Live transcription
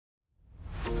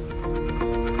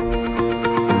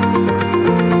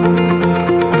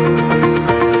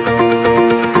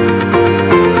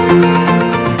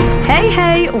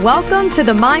Welcome to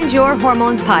the Mind Your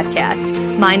Hormones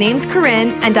podcast. My name's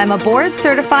Corinne, and I'm a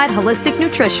board-certified holistic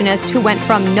nutritionist who went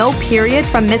from no period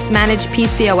from mismanaged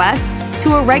PCOS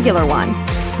to a regular one.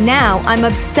 Now I'm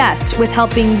obsessed with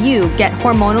helping you get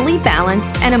hormonally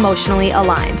balanced and emotionally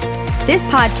aligned. This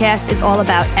podcast is all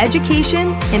about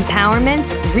education,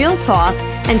 empowerment, real talk,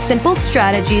 and simple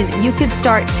strategies you could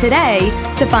start today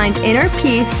to find inner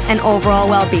peace and overall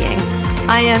well-being.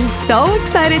 I am so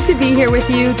excited to be here with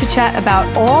you to chat about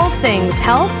all things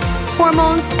health,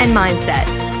 hormones, and mindset.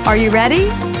 Are you ready?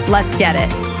 Let's get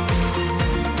it.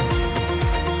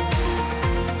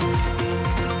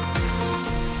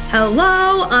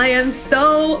 Hello, I am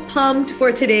so pumped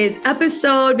for today's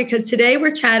episode because today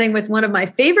we're chatting with one of my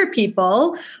favorite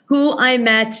people who I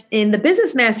met in the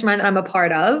business mastermind that I'm a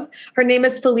part of. Her name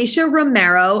is Felicia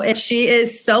Romero, and she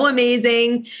is so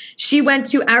amazing. She went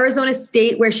to Arizona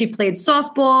State where she played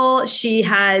softball. She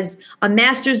has a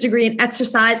master's degree in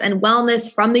exercise and wellness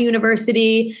from the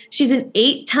university. She's an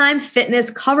 8-time fitness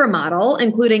cover model,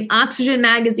 including Oxygen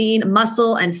Magazine,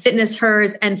 Muscle and Fitness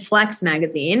Hers, and Flex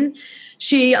Magazine.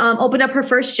 She opened up her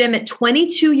first gym at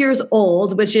 22 years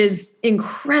old, which is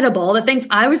incredible. The things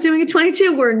I was doing at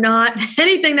 22 were not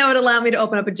anything that would allow me to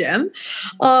open up a gym.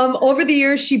 Over the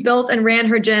years, she built and ran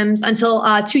her gyms until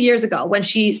 2 years ago when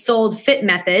she sold Fit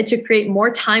Method to create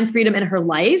more time freedom in her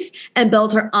life and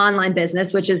build her online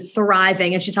business, which is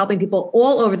thriving. And she's helping people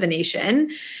all over the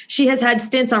nation. She has had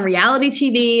stints on reality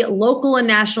TV, local and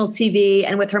national TV,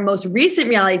 and with her most recent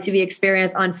reality TV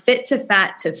experience on Fit to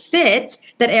Fat to Fit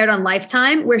that aired on Lifetime,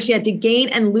 where she had to gain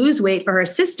and lose weight for her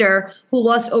sister, who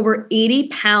lost over 80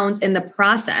 pounds in the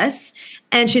process.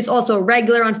 And she's also a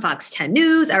regular on Fox 10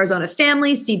 News, Arizona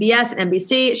Family, CBS, and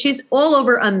NBC. She's all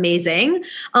over amazing.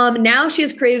 Now she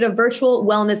has created a virtual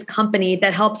wellness company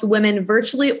that helps women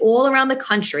virtually all around the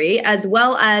country, as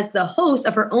well as the host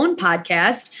of her own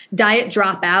podcast, Diet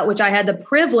Dropout, which I had the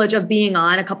privilege of being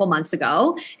on a couple months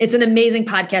ago. It's an amazing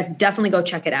podcast. Definitely go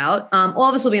check it out. All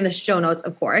of this will be in the show notes,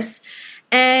 of course.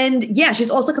 And yeah, she's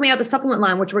also coming out the supplement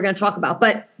line, which we're going to talk about.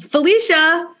 But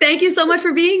Felicia, thank you so much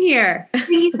for being here. Thank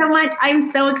you so much. I'm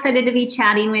so excited to be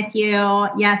chatting with you.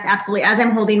 Yes, absolutely. As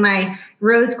I'm holding my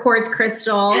rose quartz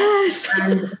crystal, yes.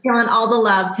 And feeling all the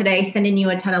love today, sending you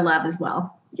a ton of love as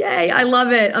well. Yay. I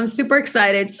love it. I'm super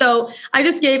excited. So I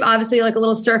just gave obviously like a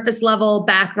little surface level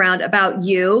background about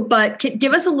you, but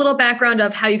give us a little background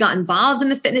of how you got involved in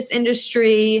the fitness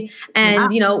industry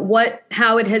and,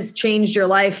 how it has changed your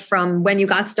life from when you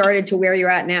got started to where you're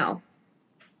at now.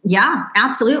 Yeah,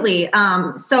 absolutely.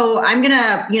 So I'm going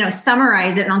to,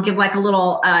 summarize it, and I'll give like a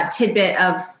little tidbit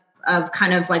of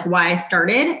kind of like why I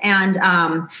started and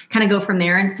kind of go from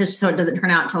there. And so it doesn't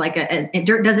turn out to like it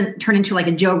doesn't turn into like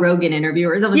a Joe Rogan interview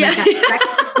or something like that. I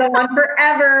could go on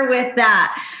forever with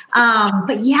that.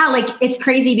 But yeah, like it's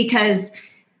crazy because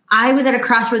I was at a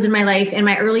crossroads in my life in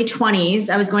my early 20s.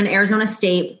 I was going to Arizona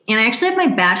State, and I actually have my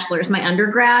bachelor's, my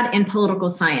undergrad in political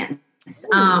science.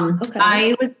 Okay.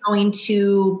 I was going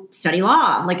to study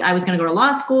law. Like I was going to go to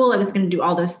law school. I was going to do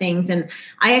all those things. And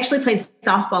I actually played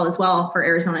softball as well for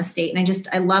Arizona State. And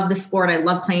I love the sport. I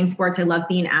love playing sports. I love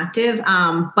being active.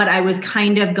 But I was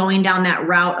kind of going down that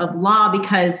route of law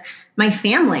because my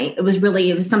family, it was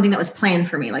something that was planned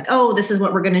for me. Like, oh, this is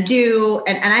what we're going to do.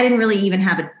 And I didn't really even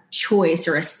have a choice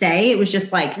or a say. It was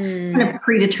just like kind of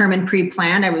predetermined,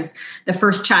 pre-planned. I was the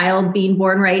first child being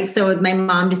born, right? So my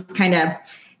mom just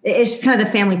it's just kind of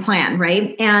the family plan,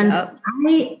 right? And yep.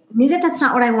 I knew that that's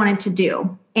not what I wanted to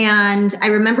do. And I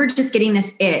remember just getting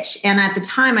this itch. And at the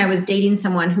time I was dating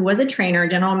someone who was a trainer,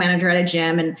 general manager at a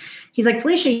gym. And he's like,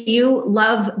 Felicia, you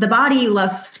love the body, you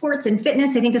love sports and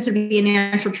fitness. I think this would be a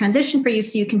natural transition for you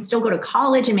so you can still go to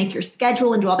college and make your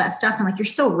schedule and do all that stuff. I'm like, you're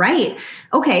so right.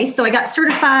 Okay. So I got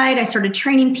certified. I started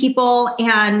training people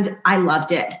and I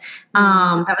loved it.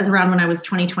 That was around when I was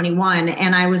 21.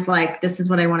 And I was like, this is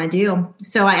what I want to do.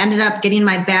 So I ended up getting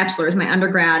my bachelor's, my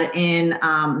undergrad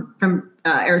from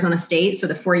Arizona State. So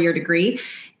the 4-year degree.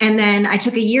 And then I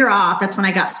took a year off. That's when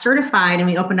I got certified and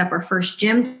we opened up our first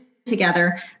gym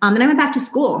together. Then I went back to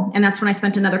school, and that's when I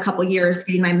spent another couple of years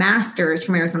getting my master's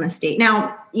from Arizona State.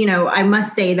 Now, I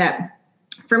must say that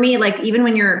for me, like even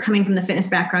when you're coming from the fitness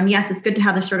background, yes, it's good to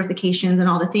have the certifications and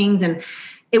all the things. And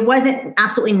it wasn't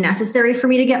absolutely necessary for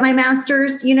me to get my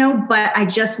master's, but I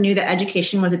just knew that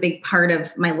education was a big part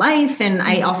of my life. And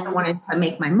I also wanted to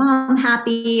make my mom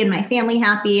happy and my family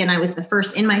happy. And I was the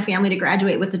first in my family to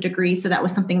graduate with a degree. So that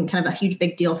was something kind of a huge,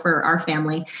 big deal for our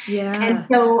family. Yeah. And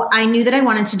so I knew that I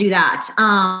wanted to do that.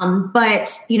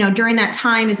 But during that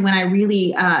time is when I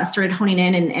really started honing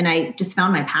in and I just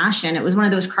found my passion. It was one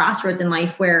of those crossroads in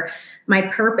life where my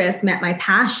purpose met my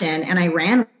passion and I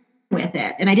ran with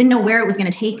it and I didn't know where it was going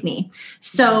to take me.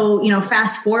 So,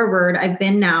 fast forward, I've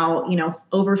been now,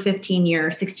 over 15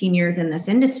 years, 16 years in this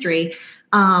industry.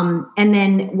 And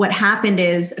then what happened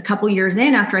is a couple years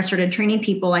in, after I started training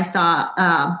people, I saw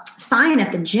a sign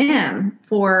at the gym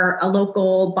for a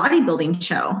local bodybuilding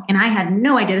show. And I had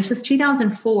no idea. This was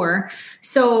 2004.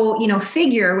 So,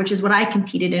 figure, which is what I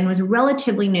competed in, was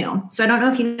relatively new. So I don't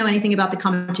know if you know anything about the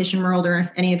competition world or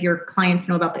if any of your clients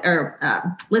know about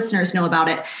listeners know about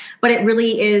it, but it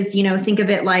really is, think of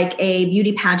it like a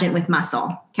beauty pageant with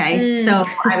muscle. Okay. So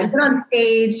I would get on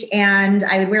stage and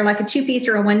I would wear like a 2-piece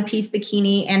or a 1-piece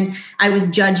bikini. And I was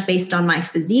judged based on my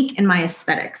physique and my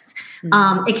aesthetics.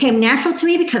 It came natural to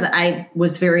me because I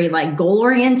was very like goal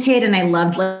oriented and I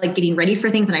loved like getting ready for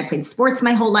things. And I played sports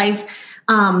my whole life.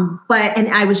 And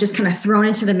I was just kind of thrown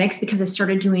into the mix because I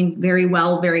started doing very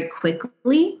well, very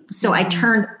quickly. So I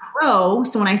turned pro.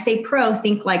 So when I say pro,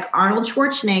 think like Arnold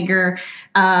Schwarzenegger,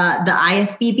 the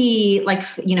IFBB, like,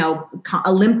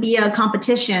 Olympia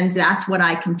competitions. That's what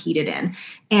I competed in.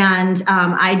 And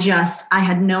I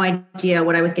had no idea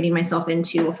what I was getting myself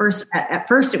into. At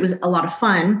first, it was a lot of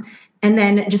fun. And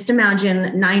then just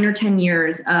imagine 9 or 10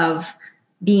 years of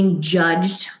being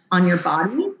judged on your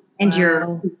body and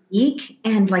your physique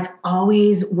and like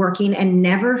always working and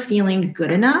never feeling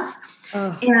good enough.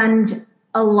 And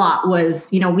a lot was,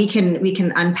 we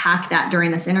can unpack that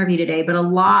during this interview today, but a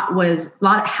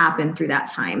lot happened through that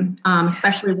time,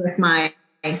 especially with my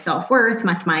self-worth,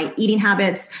 with my eating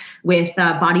habits, with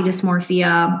body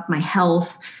dysmorphia, my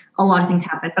health. A lot of things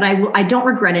happened, but I don't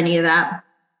regret any of that.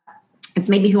 It's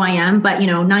maybe who I am, but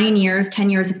 9 years, 10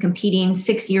 years of competing,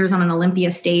 6 years on an Olympia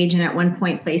stage, and at one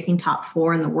point placing top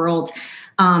 4 in the world,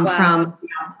 from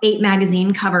 8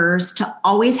 magazine covers to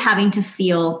always having to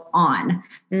feel on,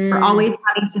 for always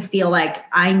having to feel like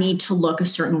I need to look a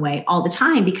certain way all the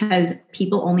time because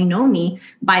people only know me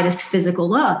by this physical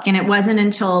look. And it wasn't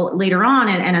until later on,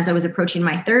 and as I was approaching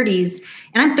my 30s,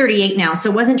 and I'm 38 now, so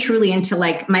it wasn't truly until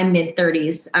like my mid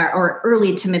 30s or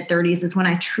early to mid 30s is when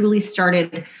I truly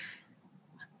started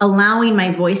allowing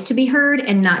my voice to be heard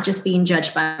and not just being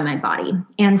judged by my body.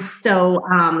 And so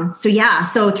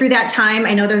through that time,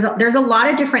 I know there's a lot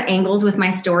of different angles with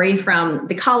my story, from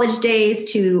the college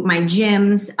days to my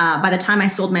gyms. By the time I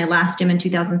sold my last gym in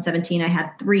 2017, I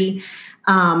had 3.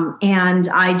 And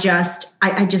I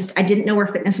didn't know where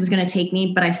fitness was going to take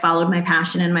me, but I followed my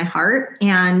passion and my heart.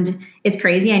 And it's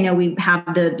crazy. I know we have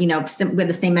with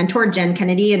the same mentor, Jen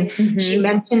Kennedy, and she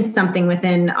mentioned something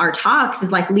within our talks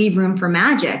is like, leave room for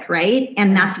magic. Right.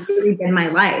 And that's really been my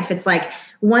life. It's like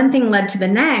one thing led to the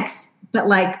next, but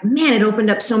like, man, it opened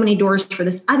up so many doors for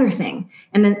this other thing,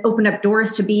 and then opened up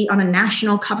doors to be on a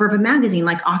national cover of a magazine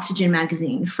like Oxygen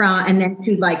magazine, and then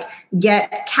to like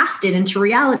get casted into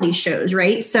reality shows.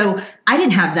 Right. So I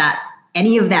didn't have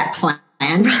any of that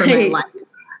planned for my life,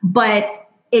 but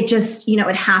it just,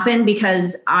 it happened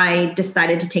because I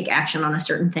decided to take action on a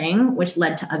certain thing, which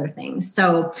led to other things.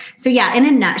 So yeah, in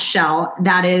a nutshell,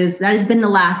 that has been the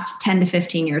last 10 to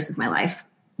 15 years of my life.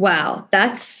 Wow.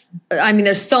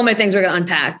 There's so many things we're going to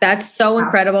unpack. That's so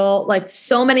incredible. Like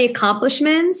so many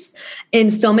accomplishments in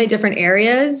so many different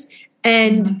areas.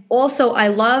 And also I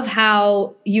love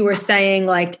how you were saying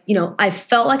like, I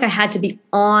felt like I had to be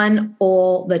on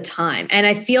all the time. And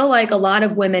I feel like a lot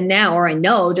of women now, or I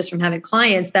know just from having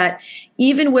clients, that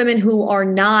even women who are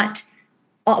not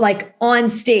like on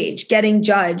stage getting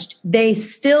judged, they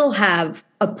still have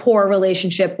a poor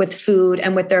relationship with food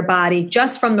and with their body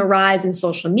just from the rise in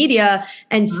social media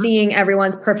and seeing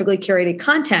everyone's perfectly curated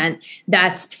content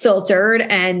that's filtered,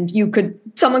 and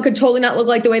someone could totally not look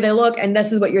like the way they look. And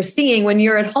this is what you're seeing when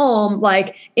you're at home,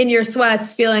 like in your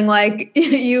sweats, feeling like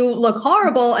you look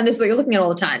horrible. And this is what you're looking at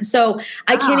all the time. So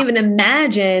I can't even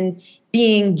imagine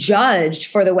being judged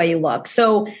for the way you look.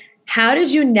 So how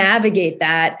did you navigate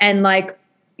that? And like,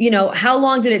 how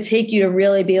long did it take you to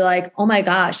really be like, oh my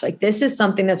gosh, like this is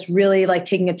something that's really like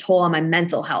taking a toll on my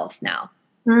mental health now?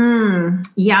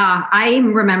 Yeah, I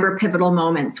remember pivotal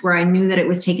moments where I knew that it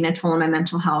was taking a toll on my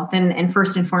mental health. And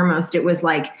first and foremost, it was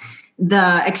like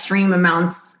the extreme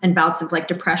amounts and bouts of like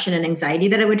depression and anxiety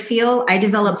that I would feel. I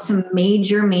developed some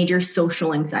major, major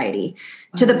social anxiety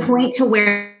to the point to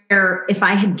where if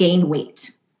I had gained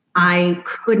weight, I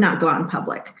could not go out in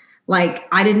public. Like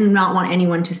I did not want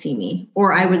anyone to see me,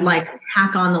 or I would like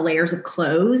pack on the layers of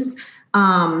clothes.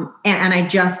 And I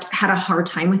just had a hard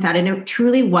time with that. And it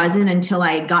truly wasn't until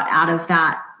I got out of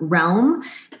that realm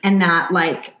and that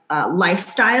like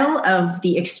lifestyle of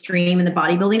the extreme and the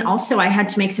bodybuilding. Also, I had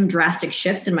to make some drastic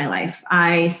shifts in my life.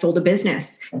 I sold a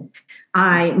business.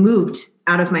 I moved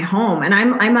out of my home, and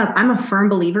I'm a firm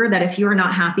believer that if you are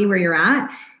not happy where you're at,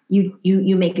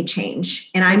 you make a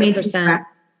change. And I made some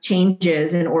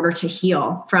changes in order to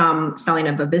heal, from selling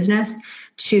of a business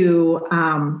to,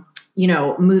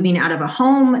 moving out of a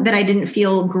home that I didn't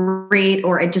feel great,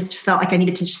 or it just felt like I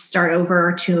needed to just start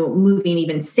over, to moving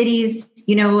even cities,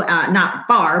 not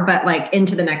far, but like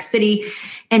into the next city,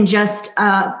 and just,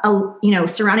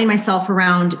 surrounding myself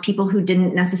around people who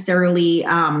didn't necessarily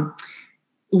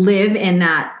live in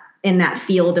that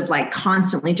field of like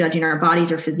constantly judging our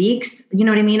bodies or physiques. You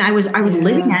know what I mean? I was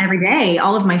living that every day.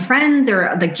 All of my friends,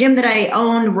 or the gym that I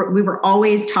owned, we were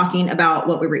always talking about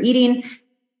what we were eating,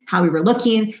 how we were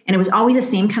looking. And it was always the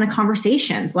same kind of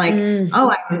conversations, like,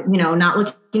 oh, I'm, not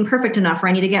looking perfect enough, or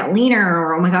I need to get leaner,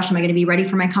 or, oh my gosh, am I going to be ready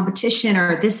for my competition?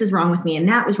 Or this is wrong with me, and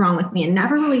that was wrong with me, and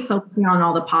never really focusing on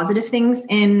all the positive things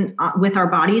with our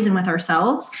bodies and with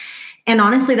ourselves. And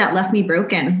honestly, that left me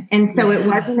broken. And so it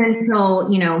wasn't until,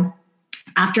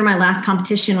 after my last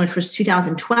competition, which was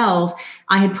 2012,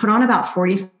 I had put on about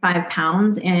 45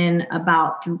 pounds in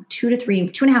about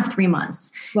 2.5, 3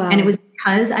 months. Wow. And it was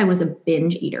because I was a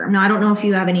binge eater. Now, I don't know if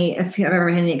you've ever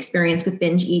had any experience with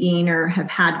binge eating, or have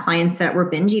had clients that were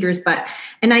binge eaters,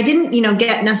 and I didn't,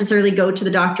 necessarily go to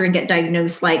the doctor and get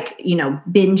diagnosed like,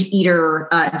 binge eater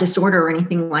disorder or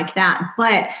anything like that.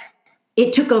 But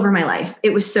it took over my life.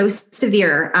 It was so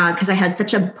severe because I had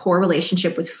such a poor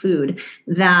relationship with food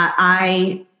that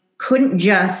I couldn't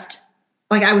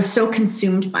I was so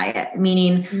consumed by it,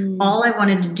 meaning all I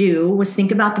wanted to do was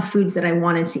think about the foods that I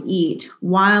wanted to eat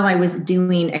while I was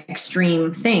doing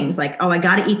extreme things like, oh, I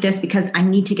got to eat this because I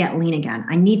need to get lean again.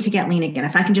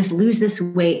 If I can just lose this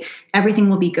weight, everything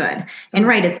will be good. And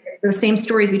right, it's those same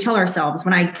stories we tell ourselves.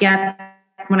 When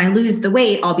I lose the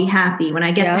weight, I'll be happy. When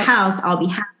I get the house, I'll be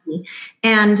happy.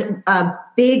 And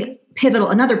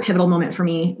another pivotal moment for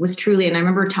me was truly, and I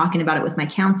remember talking about it with my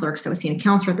counselor, because I was seeing a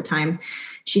counselor at the time.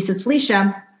 She says,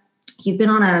 Felicia, you've been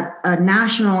on a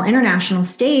national, international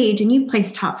stage, and you've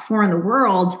placed top 4 in the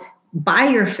world by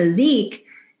your physique,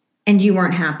 and you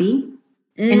weren't happy.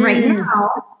 And right now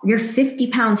you're 50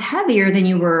 pounds heavier than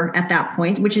you were at that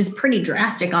point, which is pretty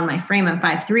drastic on my frame. I'm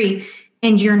 5'3",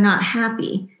 and you're not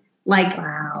happy. Like,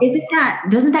 wow.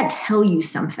 Doesn't that tell you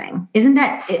something? Isn't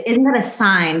that a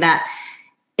sign that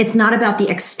it's not about the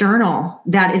external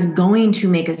that is going to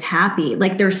make us happy?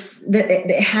 Like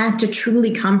it has to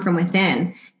truly come from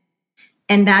within.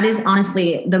 And that is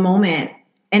honestly the moment.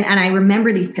 And I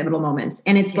remember these pivotal moments,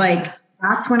 and it's like,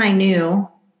 that's when I knew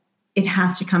it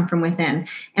has to come from within.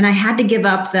 And I had to give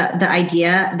up the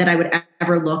idea that I would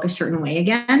ever look a certain way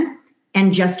again,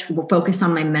 and just focus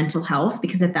on my mental health,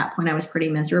 because at that point I was pretty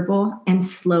miserable. And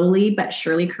slowly but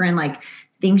surely, Corinne, like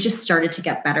things just started to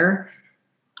get better.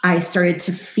 I started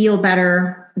to feel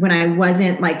better when I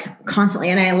wasn't like constantly,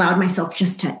 and I allowed myself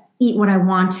just to eat what I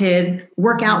wanted,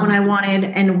 work out when I wanted.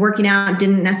 And working out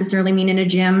didn't necessarily mean in a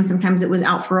gym. Sometimes it was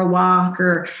out for a walk,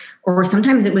 or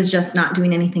sometimes it was just not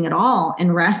doing anything at all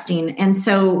and resting. And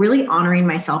so really honoring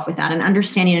myself with that, and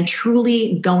understanding and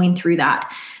truly going through that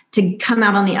to come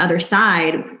out on the other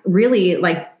side, really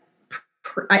like,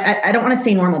 I don't want to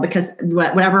say normal, because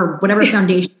whatever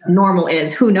foundation normal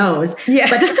is, who knows? Yeah.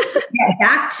 But to get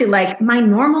back to like my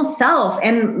normal self,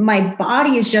 and my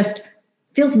body is just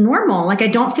feels normal. Like I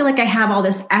don't feel like I have all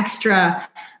this extra,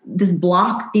 these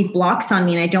blocks on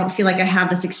me. And I don't feel like I have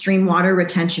this extreme water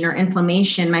retention or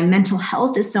inflammation. My mental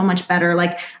health is so much better.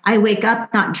 Like I wake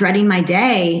up not dreading my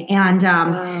day. And,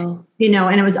 wow.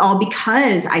 And it was all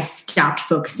because I stopped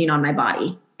focusing on my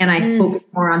body, and I focused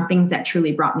more on things that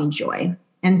truly brought me joy.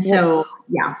 And so,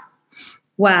 yeah.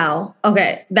 Wow.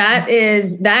 Okay. That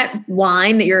is that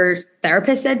line that your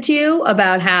therapist said to you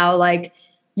about how like,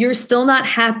 you're still not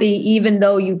happy, even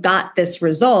though you got this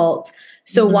result.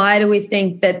 So why do we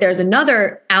think that there's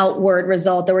another outward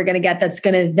result that we're going to get that's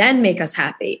going to then make us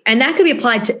happy? And that could be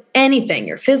applied to anything,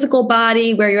 your physical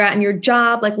body, where you're at in your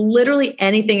job, like literally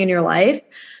anything in your life.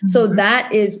 So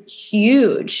that is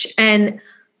huge. And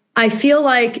I feel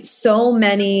like so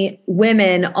many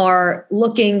women are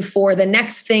looking for the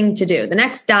next thing to do, the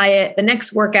next diet, the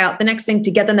next workout, the next thing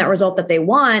to get them that result that they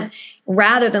want,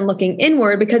 rather than looking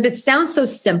inward, because it sounds so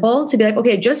simple to be like,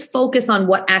 okay, just focus on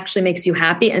what actually makes you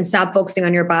happy and stop focusing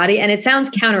on your body. And it sounds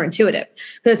counterintuitive,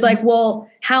 because it's like, well,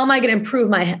 how am I going to improve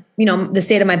my, the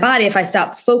state of my body if I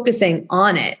stop focusing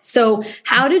on it? So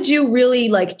how did you really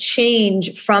like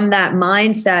change from that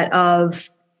mindset of,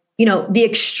 the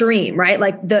extreme, right?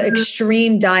 Like the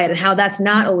extreme diet, and how that's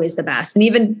not always the best. And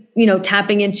even,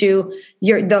 tapping into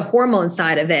the hormone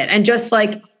side of it, and just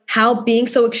like how being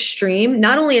so extreme,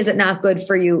 not only is it not good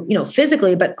for you,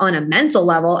 physically, but on a mental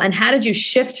level. And how did you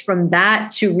shift from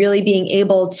that to really being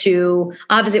able to,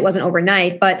 obviously it wasn't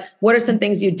overnight, but what are some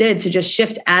things you did to just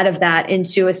shift out of that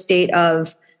into a state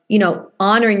of,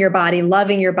 honoring your body,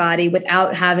 loving your body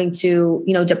without having to,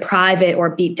 deprive it or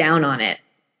beat down on it?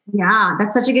 Yeah,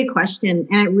 that's such a good question.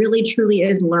 And it really truly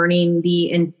is learning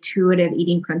the intuitive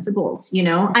eating principles.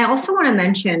 I also want to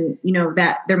mention,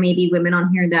 that there may be women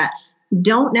on here that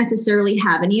don't necessarily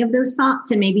have any of those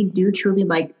thoughts and maybe do truly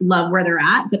love where they're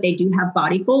at, but they do have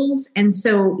body goals. And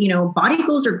so, body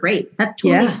goals are great. That's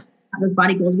totally those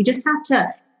body goals. We just have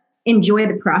to enjoy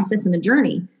the process and the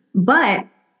journey. But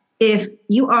if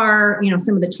you are,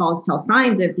 some of the tell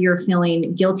signs, if you're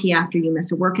feeling guilty after you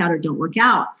miss a workout or don't work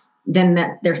out,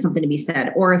 then there's something to be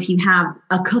said. Or if you have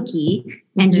a cookie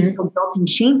and you feel guilty and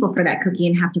shameful for that cookie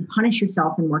and have to punish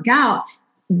yourself and work out,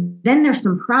 then there's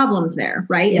some problems there,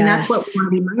 right? Yes. And that's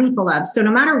what we want to be mindful of. So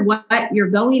no matter what you're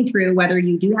going through, whether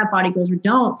you do have body goals or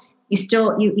don't,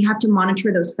 you have to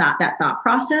monitor that thought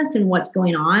process and what's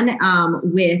going on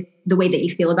with the way that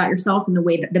you feel about yourself and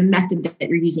the method that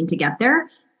you're using to get there.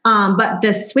 But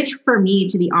the switch for me,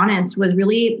 to be honest, was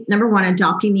really, number one,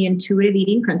 adopting the intuitive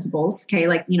eating principles. Okay.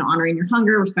 Honoring your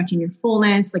hunger, respecting your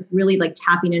fullness, really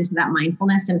tapping into that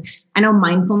mindfulness. And I know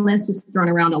mindfulness is thrown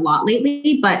around a lot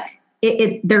lately, but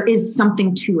there is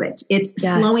something to it. It's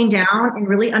slowing down and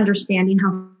really understanding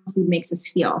how food makes us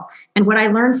feel. And what I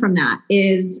learned from that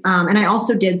is, and I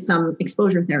also did some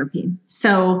exposure therapy.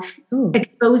 So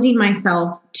exposing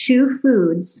myself to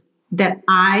foods that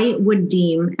I would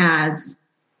deem as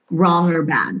wrong or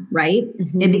bad, right?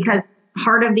 Mm-hmm. And because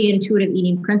part of the intuitive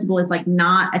eating principle is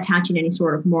not attaching any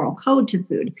sort of moral code to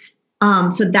food.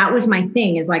 So that was my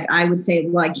thing, is I would say,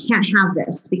 well, I can't have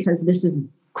this because this is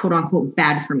quote unquote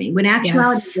bad for me, when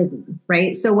actuality isn't,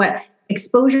 right? So what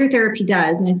exposure therapy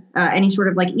does, and if any sort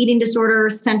of eating disorder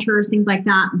centers, things like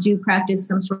that, do practice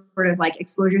some sort of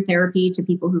exposure therapy to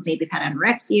people who maybe had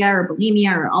anorexia or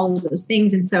bulimia or all of those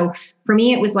things. And so for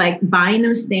me, it was buying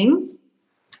those things,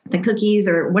 the cookies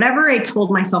or whatever I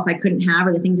told myself I couldn't have,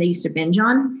 or the things I used to binge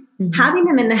on, having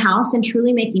them in the house and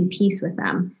truly making peace with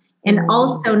them. And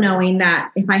also knowing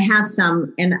that if I have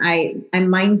some and I'm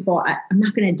mindful, I'm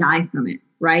not going to die from it,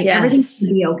 right? Yes. Everything's going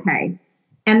to be okay.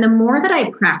 And the more that I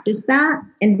practice that,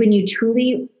 and when you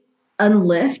truly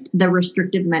unlift the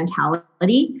restrictive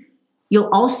mentality, you'll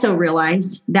also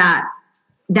realize that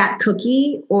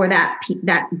cookie or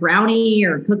that brownie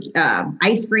or cookie,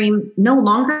 ice cream no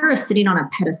longer is sitting on a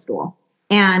pedestal.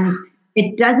 And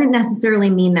it doesn't necessarily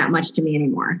mean that much to me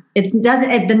anymore.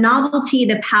 The novelty,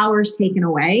 the power's taken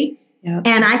away,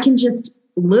 and I can just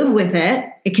live with it.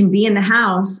 It can be in the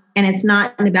house and it's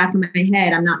not in the back of my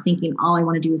head. I'm not thinking all I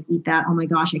want to do is eat that. Oh my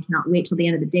gosh, I cannot wait till the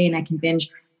end of the day and I can binge.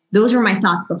 Those were my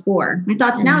thoughts before. My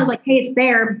thoughts now is hey, it's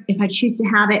there. If I choose to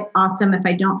have it, awesome. If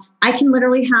I don't, I can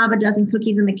literally have a dozen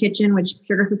cookies in the kitchen, which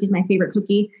sugar cookie is my favorite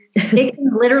cookie. It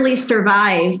can literally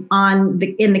survive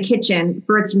in the kitchen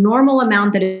for its normal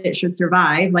amount that it should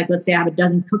survive. Let's say I have a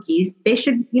dozen cookies. They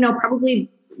should, probably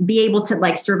be able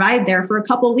to survive there for a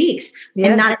couple of weeks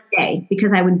and not a day,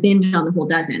 because I would binge on the whole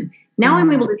dozen. Now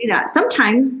I'm able to do that.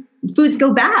 Sometimes foods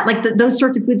go bad, those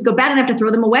sorts of foods go bad and I have to throw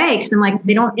them away because I'm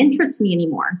they don't interest me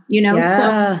anymore,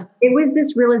 So it was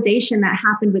this realization that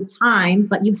happened with time,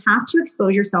 but you have to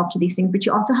expose yourself to these things, but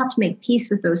you also have to make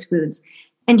peace with those foods.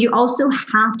 And you also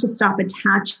have to stop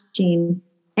attaching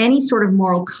any sort of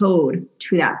moral code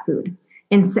to that food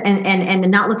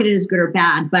and not look at it as good or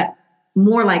bad, but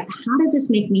more how does this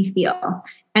make me feel?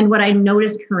 And what I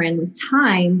noticed, Corinne, with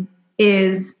time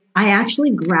is I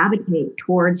actually gravitate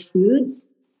towards foods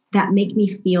that make me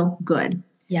feel good.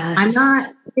 Yes. I'm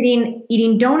not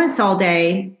eating donuts all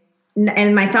day.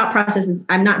 And my thought process is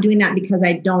I'm not doing that because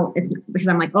it's because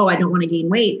I'm I don't want to gain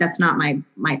weight. That's not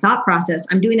my thought process.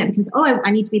 I'm doing that because,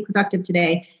 I need to be productive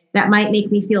today. That might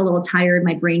make me feel a little tired,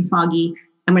 my brain foggy.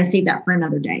 I'm going to save that for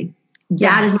another day. Yes.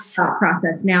 That is my thought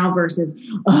process now versus,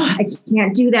 I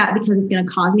can't do that because it's going to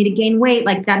cause me to gain weight.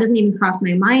 That doesn't even cross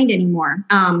my mind anymore.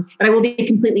 But I will be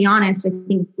completely honest. I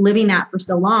think living that for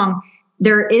so long,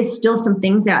 there is still some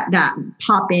things that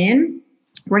pop in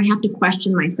where I have to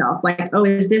question myself.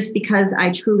 Is this because I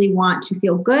truly want to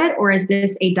feel good, or is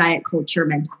this a diet culture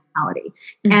mentality?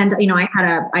 Mm-hmm.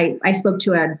 And, I spoke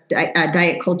to a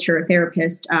diet culture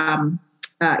therapist,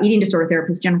 eating disorder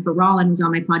therapist, Jennifer Rollin, who's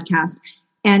on my podcast.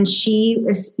 And she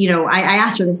is, I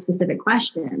asked her this specific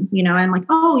question, and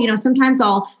I'm sometimes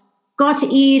I'll go out to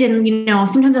eat and,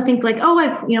 sometimes I'll think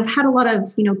I've had a lot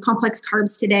of, complex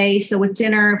carbs today. So with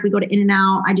dinner, if we go to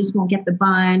In-N-Out, I just won't get the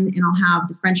bun and I'll have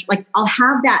the French, I'll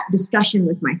have that discussion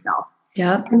with myself.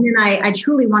 Yeah. And then I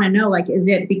truly want to know, like, is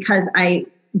it because I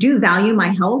do value my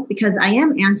health? Because I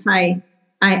am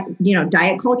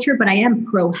diet culture, but I am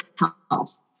pro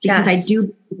health because I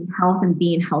do believe in health and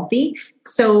being healthy.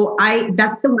 So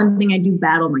that's the one thing I do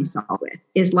battle myself with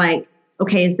is like,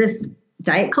 okay, is this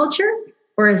diet culture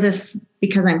or is this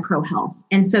because I'm pro health?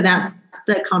 And so that's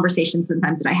the conversation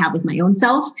sometimes that I have with my own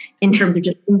self in terms of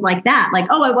just things like that. Like,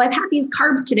 oh, well, I've had these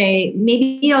carbs today.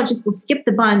 Maybe we'll skip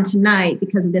the bun tonight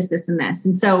because of this, this, and this.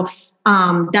 And so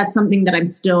that's something that I'm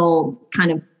still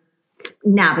kind of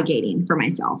navigating for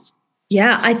myself.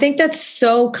 Yeah, I think that's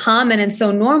so common and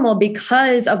so normal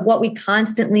because of what we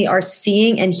constantly are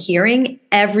seeing and hearing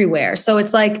everywhere. So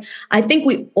it's like, I think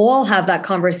we all have that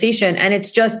conversation, and it's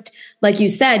just, like you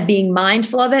said, being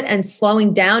mindful of it and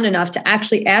slowing down enough to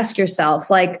actually ask yourself,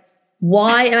 like,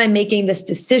 why am I making this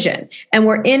decision? And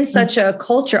we're in such a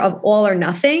culture of all or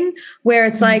nothing where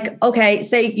it's like, okay,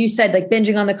 say you said like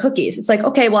binging on the cookies. It's like,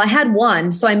 okay, well, I had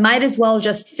one, so I might as well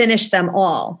just finish them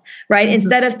all, right? Mm-hmm.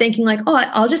 Instead of thinking like, oh,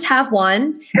 I'll just have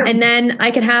one and then I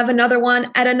can have another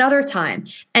one at another time.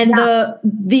 And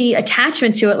the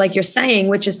attachment to it, like you're saying,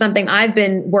 which is something I've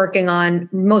been working on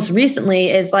most recently,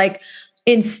 is like,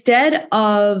 instead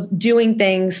of doing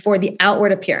things for the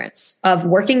outward appearance of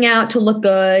working out to look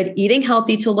good, eating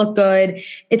healthy to look good,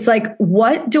 it's like,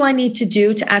 what do I need to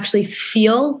do to actually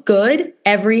feel good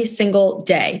every single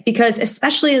day? Because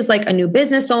especially as like a new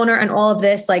business owner and all of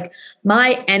this, like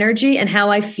my energy and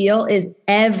how I feel is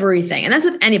everything. And that's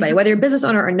with anybody, whether you're a business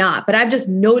owner or not. But I've just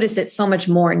noticed it so much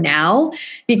more now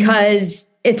because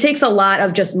it takes a lot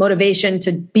of just motivation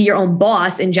to be your own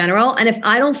boss in general. And if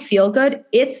I don't feel good,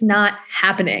 it's not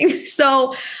happening.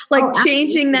 So like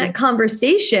changing that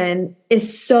conversation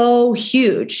is so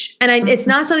huge. And it's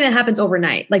not something that happens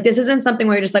overnight. Like this isn't something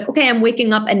where you're just like, okay, I'm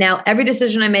waking up and now every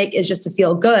decision I make is just to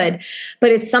feel good.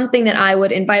 But it's something that I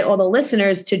would invite all the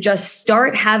listeners to just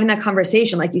start having that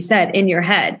conversation, like you said, in your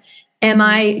head. Am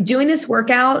I doing this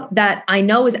workout that I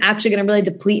know is actually going to really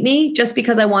deplete me just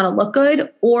because I want to look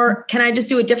good? Or can I just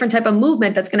do a different type of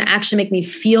movement that's going to actually make me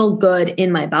feel good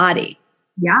in my body?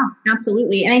 Yeah,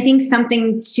 absolutely. And I think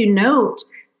something to note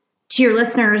to your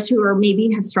listeners who are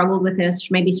maybe have struggled with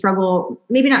this, maybe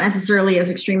not necessarily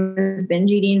as extreme as binge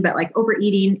eating, but like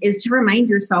overeating, is to remind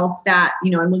yourself that,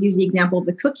 and we'll use the example of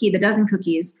the dozen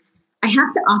cookies. I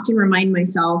have to often remind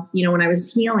myself, when I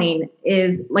was healing,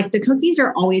 is like the cookies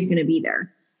are always going to be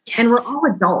there. Yes. And we're all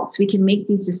adults. We can make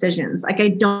these decisions. Like I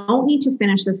don't need to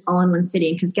finish this all in one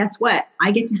sitting because guess what? I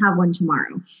get to have one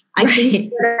tomorrow. I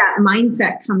think that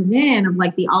mindset comes in of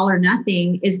like the all or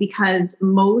nothing is because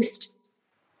most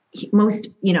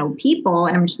people,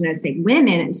 and I'm just going to say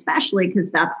women, especially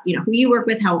because that's, who you work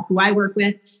with, who I work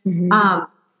with,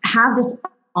 have this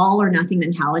all or nothing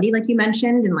mentality, like you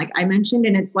mentioned. And like I mentioned,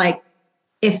 and it's like,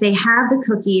 if they have the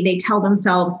cookie, they tell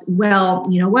themselves, well,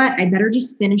 you know what? I better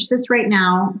just finish this right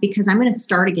now because I'm going to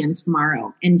start again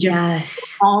tomorrow and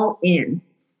just all in.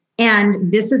 And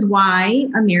this is why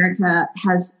America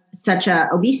has such a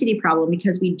obesity problem,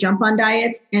 because we jump on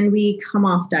diets and we come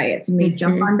off diets, and we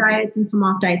jump on diets and come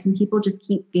off diets, and people just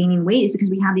keep gaining weight. Is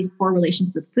because we have these poor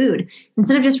relations with food.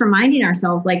 Instead of just reminding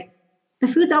ourselves, like, the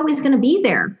food's always going to be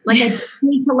there. Like I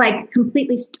need to like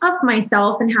completely stuff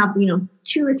myself and have,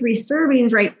 2 or 3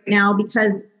 servings right now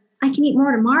because I can eat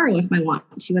more tomorrow if I want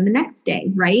to, and the next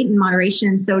day, right? In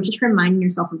moderation. So just reminding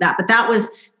yourself of that. But that was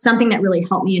something that really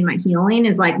helped me in my healing,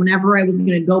 is like whenever I was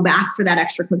going to go back for that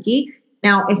extra cookie.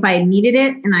 Now, if I needed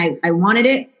it and I wanted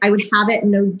it, I would have it.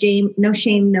 No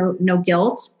shame, no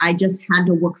guilt. I just had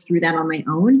to work through that on my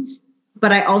own.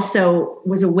 But I also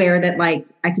was aware that like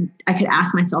I could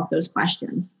ask myself those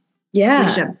questions. Yeah.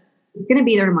 Alicia, it's going to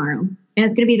be there tomorrow and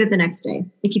it's going to be there the next day.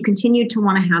 If you continue to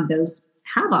want to have those,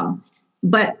 have them.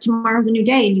 But tomorrow's a new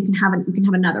day and you can have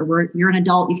another. Where you're an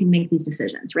adult, you can make these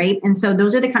decisions, right? And so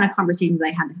those are the kind of conversations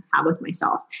I had to have with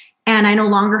myself. And I no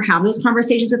longer have those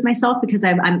conversations with myself because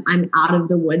I'm out of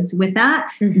the woods with that.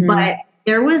 But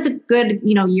there was a good,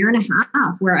 year and a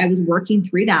half where I was working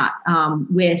through that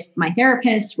with my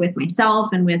therapist, with myself,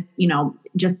 and with,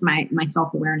 just my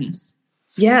self-awareness.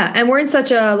 Yeah. And we're in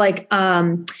such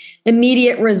a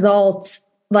immediate results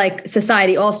like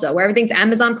society also, where everything's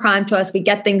Amazon Prime to us. We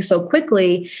get things so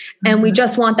quickly and we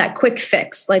just want that quick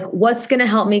fix. Like, what's going to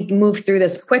help me move through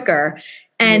this quicker?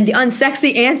 And the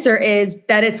unsexy answer is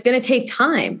that it's going to take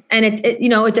time. And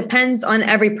it depends on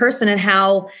every person and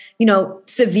how,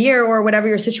 severe or whatever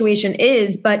your situation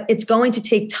is, but it's going to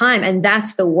take time. And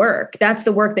that's the work. That's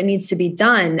the work that needs to be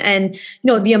done. And,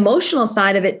 the emotional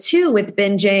side of it too, with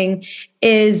binging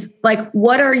is like,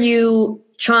 what are you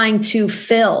trying to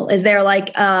fill? Is there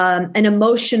like an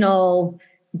emotional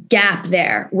gap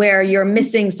there where you're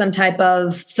missing some type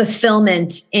of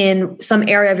fulfillment in some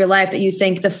area of your life that you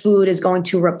think the food is going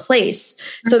to replace.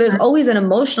 So there's always an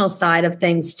emotional side of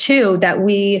things too, that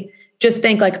we just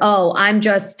think like, oh, I'm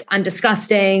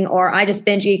disgusting, or I just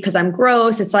binge eat because I'm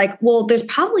gross. It's like, well, there's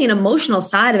probably an emotional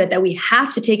side of it that we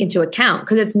have to take into account,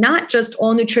 because it's not just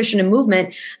all nutrition and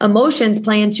movement. Emotions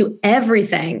play into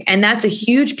everything. And that's a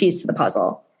huge piece of the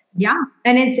puzzle. Yeah.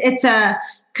 And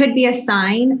could be a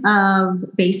sign of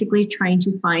basically trying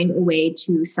to find a way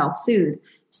to self-soothe.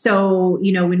 So,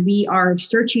 when we are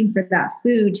searching for that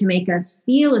food to make us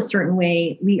feel a certain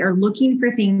way, we are looking for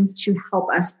things to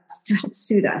help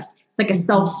soothe us. It's like a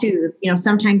self-soothe.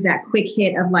 Sometimes that quick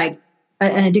hit of like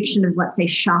an addiction of, let's say,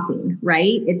 shopping,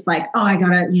 right? It's like, oh, I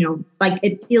gotta, like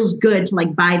it feels good to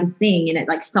like buy the thing, and it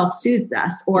like self-soothes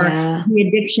us. Or the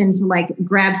addiction to like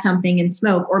grab something and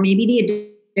smoke, or maybe the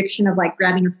addiction of like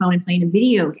grabbing your phone and playing a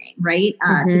video game, right?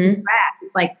 To distract.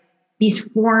 It's like these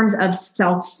forms of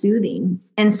self-soothing.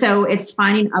 And so it's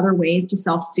finding other ways to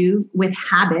self-soothe with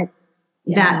habits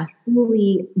that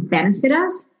truly benefit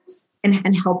us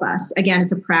and help us. Again,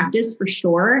 it's a practice for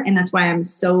sure. And that's why I'm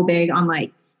so big on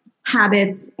like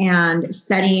habits and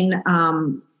setting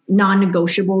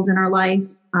non-negotiables in our life,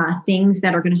 things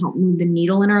that are going to help move the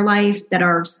needle in our life that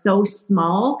are so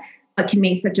small, but can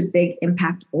make such a big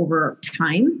impact over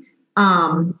time.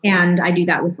 And I do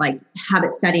that with like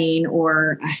habit setting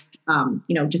or,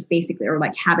 just basically, or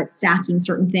like habit stacking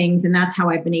certain things. And that's how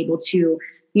I've been able to,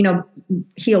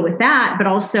 heal with that. But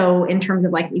also in terms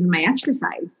of like even my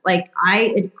exercise, like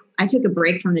I took a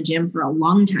break from the gym for a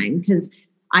long time because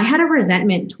I had a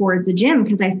resentment towards the gym,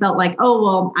 because I felt like, oh,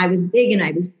 well, I was big and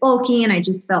I was bulky and I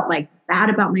just felt like bad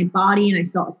about my body. And I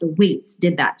felt like the weights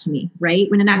did that to me.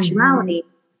 Right. When in actuality,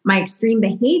 my extreme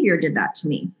behavior did that to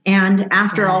me. And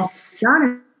after all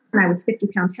done, and I was 50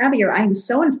 pounds heavier, I was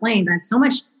so inflamed. I had so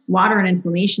much water and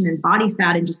inflammation and body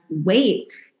fat and just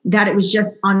weight that it was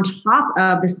just on top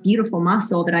of this beautiful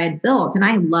muscle that I had built. And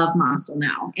I love muscle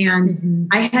now. And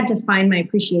I had to find my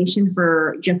appreciation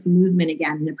for just movement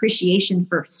again, and appreciation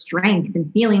for strength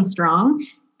and feeling strong.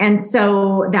 And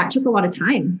so that took a lot of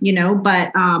time,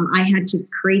 but I had to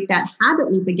create that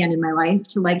habit loop again in my life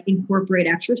to like incorporate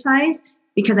exercise,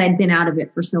 because I had been out of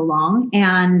it for so long,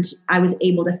 and I was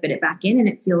able to fit it back in, and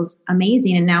it feels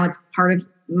amazing. And now it's part of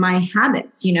my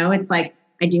habits. It's like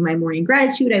I do my morning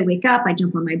gratitude. I wake up, I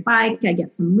jump on my bike, I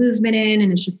get some movement in,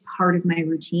 and it's just part of my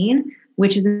routine,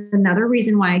 which is another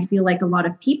reason why I feel like a lot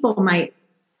of people might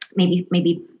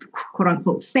maybe quote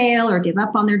unquote fail or give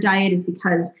up on their diet, is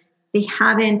because they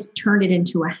haven't turned it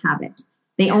into a habit.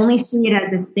 They only see it as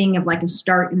this thing of like a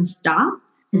start and stop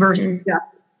versus just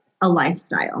a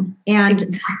lifestyle. And a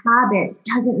habit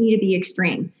doesn't need to be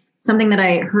extreme. Something that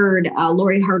I heard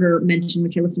Lori Harder mention,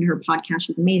 which I listened to her podcast,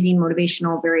 was amazing,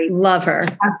 motivational, very love her.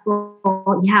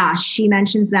 Successful. Yeah, she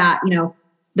mentions that,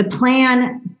 the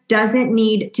plan doesn't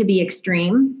need to be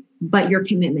extreme, but your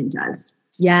commitment does.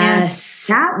 Yes.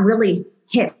 And that really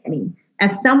hit me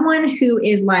as someone who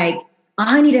is like,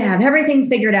 I need to have everything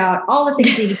figured out, all the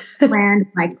things need to be planned.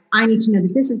 Like, I need to know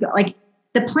that this is like,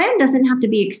 the plan doesn't have to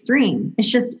be extreme. It's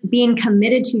just being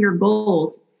committed to your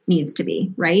goals needs to be,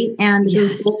 right? And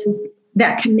those goals,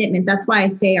 that commitment, that's why I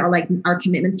say our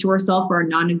commitments to ourselves are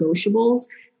non-negotiables.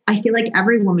 I feel like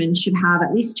every woman should have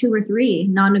at least 2 or 3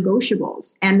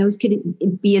 non-negotiables. And those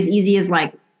could be as easy as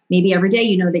like, maybe every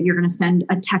day, that you're going to send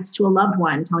a text to a loved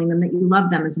one telling them that you love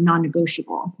them as a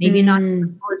non-negotiable. Maybe a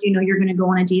non-negotiable is, you're going to go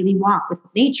on a daily walk with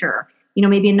nature.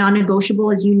 Maybe a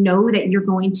non-negotiable is, that you're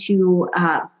going to,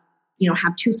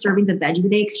 have 2 servings of veggies a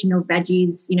day, because,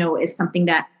 veggies, is something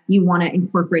that you want to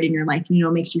incorporate in your life,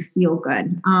 makes you feel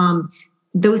good.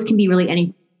 Those can be really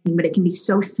anything, but it can be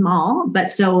so small, but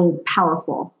so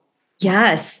powerful.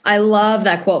 Yes. I love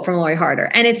that quote from Lori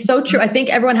Harder. And it's so true. I think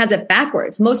everyone has it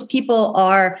backwards. Most people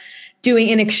are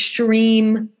doing an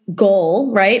extreme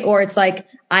goal, right? Or it's like,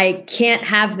 I can't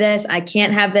have this. I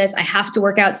can't have this. I have to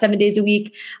work out 7 days a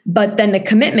week. But then the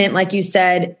commitment, like you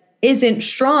said, isn't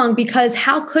strong, because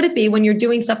how could it be when you're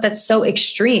doing stuff that's so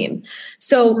extreme?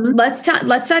 So let's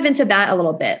dive into that a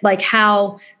little bit, like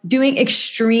how doing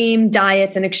extreme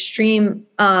diets and extreme,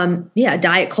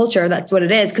 diet culture, that's what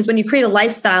it is. Because when you create a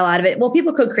lifestyle out of it, well,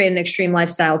 people could create an extreme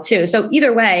lifestyle too. So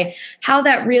either way, how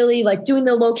that really, like doing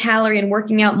the low calorie and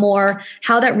working out more,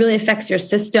 how that really affects your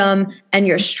system and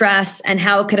your stress, and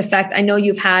how it could affect, I know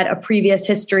you've had a previous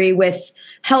history with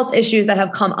health issues that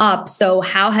have come up. So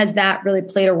how has that really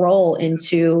played a role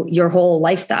into your whole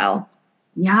lifestyle?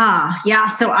 Yeah.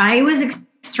 So I was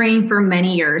extreme for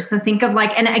many years. So think of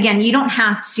like, and again, you don't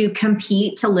have to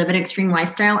compete to live an extreme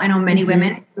lifestyle. I know many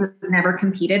women who never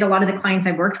competed. A lot of the clients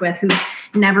I've worked with who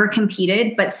never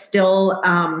competed, but still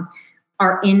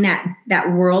are in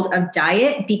that world of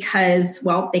diet because,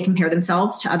 well, they compare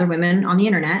themselves to other women on the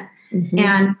internet.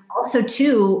 And also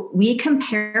too, we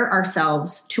compare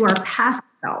ourselves to our past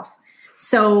self.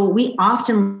 So we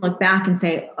often look back and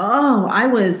say, oh, I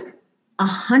was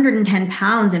 110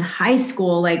 pounds in high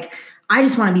school. Like, I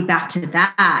just want to be back to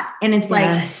that. And it's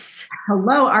like,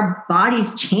 hello, our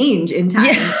bodies change in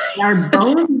time. Our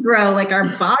bones grow, like our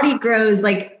body grows.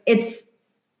 Like it's,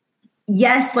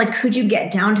 yes, like, could you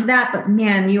get down to that? But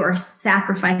man, you are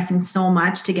sacrificing so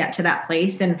much to get to that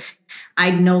place. And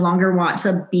I no longer want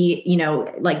to be,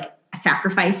 like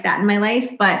sacrifice that in my life.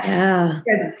 But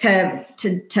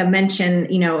to mention,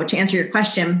 to answer your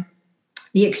question,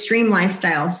 the extreme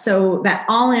lifestyle. So that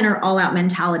all in or all out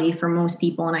mentality for most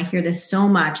people. And I hear this so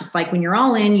much. It's like when you're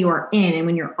all in, you are in. And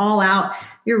when you're all out,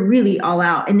 you're really all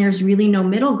out. And there's really no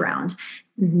middle ground.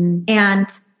 And,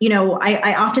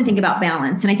 I often think about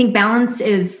balance. And I think balance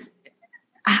is,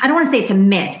 I don't want to say it's a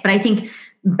myth, but I think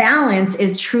balance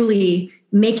is truly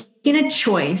making a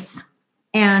choice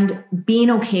and being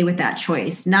okay with that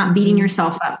choice, not beating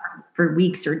yourself up for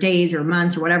weeks or days or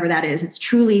months or whatever that is. It's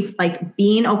truly like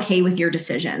being okay with your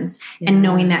decisions and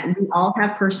knowing that we all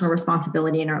have personal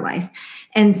responsibility in our life.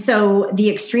 And so the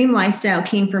extreme lifestyle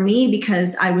came for me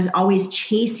because I was always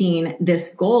chasing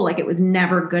this goal. Like it was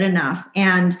never good enough.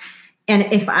 And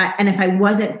if I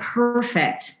wasn't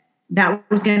perfect, that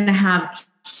was going to have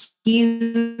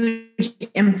huge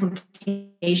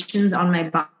implications on my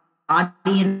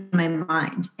body and my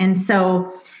mind. And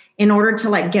so in order to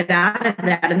like get out of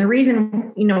that, and the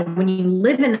reason, when you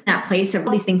live in that place of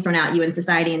all these things thrown at you in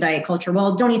society and diet culture,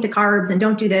 well, don't eat the carbs and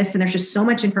don't do this. And there's just so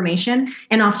much information.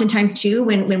 And oftentimes too,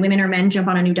 when women or men jump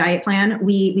on a new diet plan,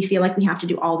 we feel like we have to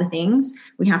do all the things.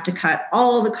 We have to cut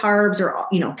all the carbs or,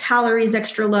 calories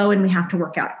extra low. And we have to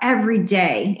work out every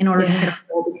day in order to hit a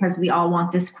goal because we all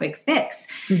want this quick fix.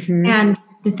 And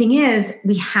the thing is,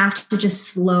 we have to just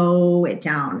slow it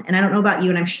down. And I don't know about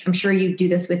you, and I'm sure you do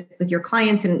this with your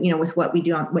clients and, with what you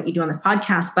do on this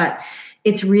podcast, but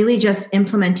it's really just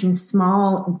implementing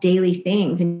small daily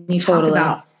things. And you talk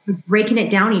about breaking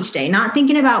it down each day, not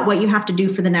thinking about what you have to do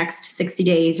for the next 60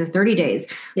 days or 30 days.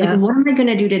 Like, what am I going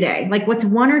to do today? Like, what's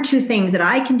one or two things that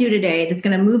I can do today that's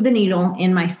going to move the needle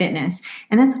in my fitness?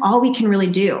 And that's all we can really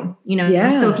do, So if you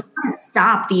want to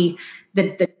stop the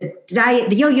diet,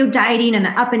 the yo-yo dieting and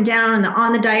the up and down and the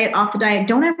on the diet, off the diet,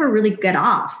 don't ever really get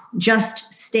off.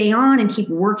 Just stay on and keep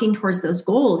working towards those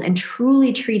goals and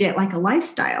truly treat it like a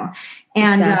lifestyle.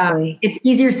 And it's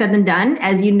easier said than done,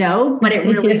 as you know, but it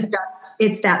really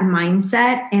it's that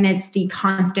mindset and it's the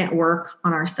constant work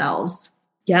on ourselves.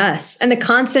 Yes. And the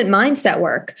constant mindset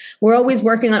work. We're always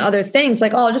working on other things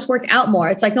like, I'll just work out more.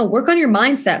 It's like, no, work on your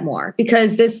mindset more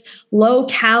because this low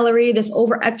calorie, this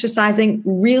over exercising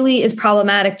really is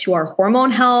problematic to our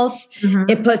hormone health.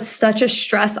 It puts such a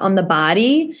stress on the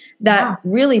body that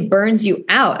really burns you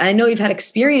out. I know you've had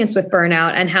experience with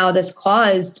burnout and how this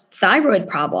caused thyroid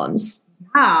problems.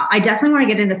 Yeah, I definitely want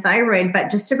to get into thyroid, but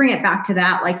just to bring it back to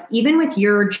that, like even with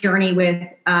your journey with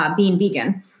being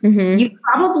vegan, you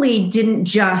probably didn't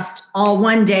just all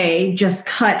one day just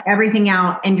cut everything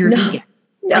out and you're vegan.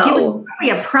 Like it was probably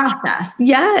a process.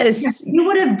 Yes. You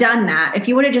would have done that if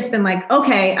you would have just been like,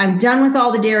 okay, I'm done with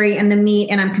all the dairy and the meat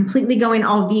and I'm completely going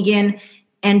all vegan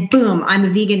and boom, I'm a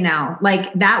vegan now.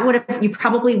 Like that you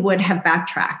probably would have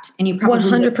backtracked and you probably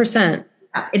 100%.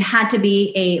 It had to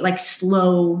be a like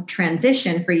slow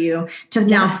transition for you to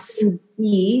now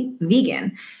be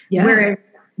vegan. Whereas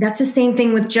that's the same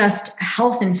thing with just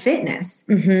health and fitness.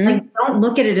 Like, don't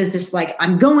look at it as just like,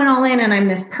 I'm going all in and I'm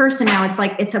this person now. It's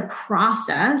like, it's a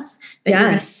process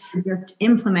that you have to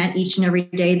implement each and every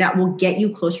day that will get you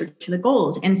closer to the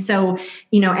goals. And so,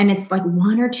 and it's like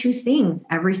one or two things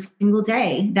every single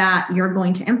day that you're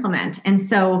going to implement. And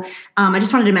so I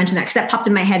just wanted to mention that because that popped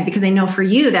in my head because I know for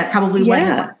you that probably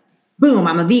wasn't like, boom,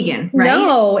 I'm a vegan, right?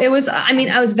 No, it was,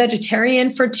 I was vegetarian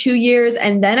for 2 years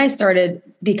and then I started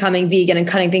becoming vegan and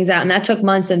cutting things out. And that took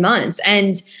months and months.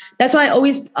 And that's why I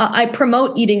always, I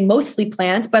promote eating mostly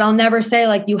plants, but I'll never say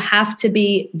like, you have to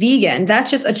be vegan. That's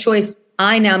just a choice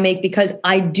I now make because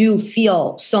I do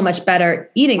feel so much better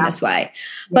eating this way.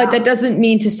 But that doesn't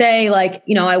mean to say like,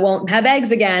 I won't have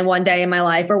eggs again one day in my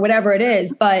life or whatever it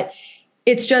is. But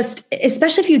it's just,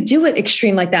 especially if you do it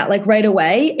extreme like that, like right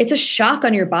away, it's a shock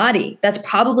on your body. That's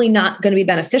probably not going to be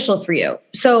beneficial for you.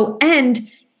 So, and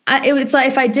it's like,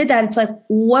 if I did that, it's like,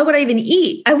 what would I even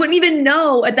eat? I wouldn't even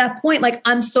know at that point. Like,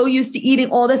 I'm so used to eating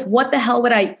all this. What the hell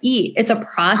would I eat? It's a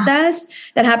process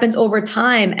that happens over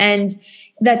time. And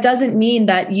that doesn't mean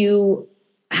that you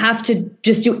have to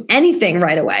just do anything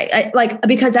right away.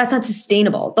 Because that's not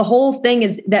sustainable. The whole thing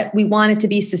is that we want it to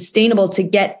be sustainable to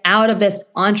get out of this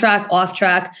on track, off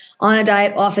track, on a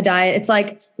diet, off a diet. It's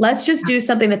like, let's just do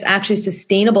something that's actually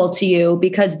sustainable to you,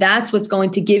 because that's what's going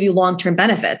to give you long-term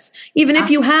benefits. Even if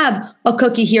you have a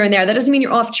cookie here and there, that doesn't mean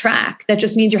you're off track. That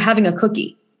just means you're having a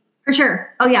cookie. For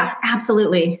sure. Oh yeah,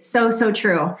 absolutely. So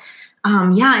true.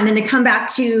 And then to come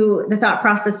back to the thought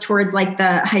process towards like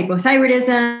the hypothyroidism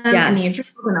and the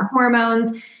adrenals and the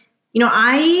hormones,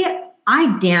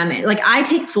 I damn it. Like, I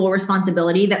take full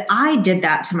responsibility that I did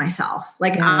that to myself.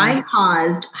 Like, I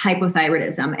caused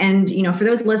hypothyroidism. And, for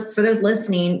those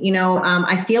listening,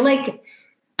 I feel like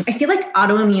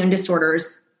autoimmune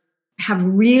disorders have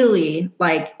really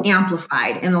like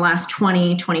amplified in the last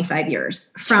 20, 25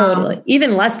 years. Totally.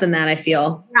 Even less than that, I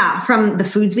feel. Yeah. From the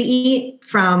foods we eat,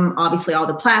 from obviously all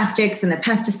the plastics and the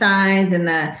pesticides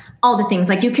and all the things.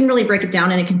 Like, you can really break it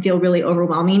down and it can feel really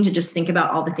overwhelming to just think about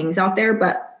all the things out there.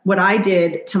 But what I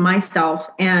did to myself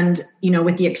and,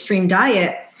 with the extreme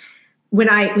diet,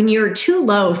 when you're too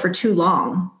low for too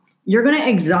long, you're going to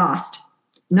exhaust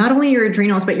not only your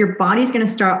adrenals, but your body's going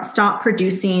to stop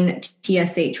producing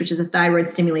TSH, which is a thyroid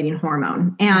stimulating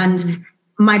hormone. And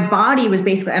my body was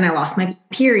basically, and I lost my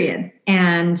period.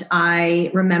 And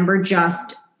I remember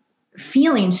just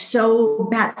feeling so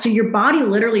bad. So your body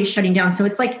literally shutting down. So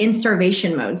it's like in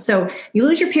starvation mode. So you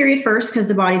lose your period first because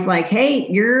the body's like, hey,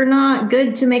 you're not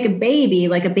good to make a baby.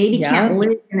 Like, a baby can't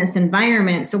live in this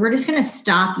environment. So we're just going to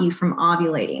stop you from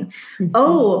ovulating. Mm-hmm.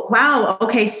 Oh, wow.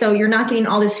 Okay. So you're not getting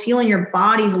all this fuel and your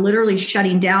body's literally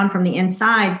shutting down from the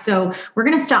inside. So we're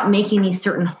going to stop making these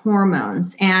certain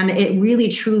hormones. And it really,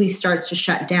 truly starts to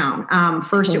shut down.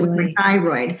 First, It was my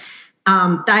thyroid.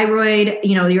 Thyroid,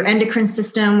 your endocrine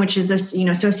system, which is,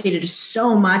 associated to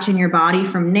so much in your body,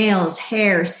 from nails,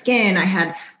 hair, skin.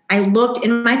 I looked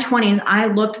in my 20s, I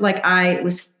looked like I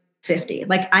was 50.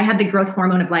 Like, I had the growth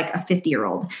hormone of like a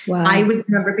 50-year-old. Wow. I would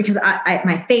remember because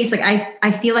my face, like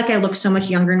I feel like I look so much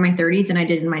younger in my 30s than I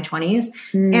did in my 20s.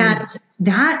 And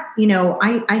that,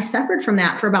 I suffered from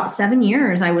that for about 7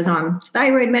 years. I was on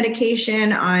thyroid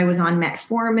medication. I was on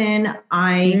metformin.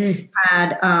 I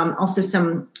had also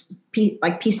some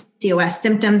PCOS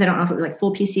symptoms. I don't know if it was like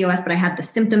full PCOS, but I had the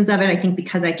symptoms of it. I think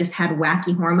because I just had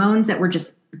wacky hormones that were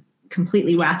just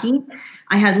completely wacky.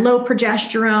 I had low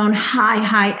progesterone,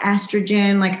 high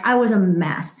estrogen. Like, I was a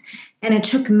mess. And it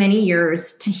took many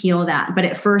years to heal that. But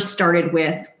it first started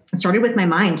with my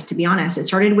mind, to be honest. It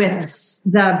started with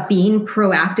the being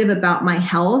proactive about my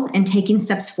health and taking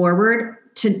steps forward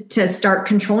to start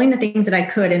controlling the things that I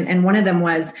could. And one of them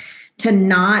was to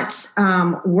not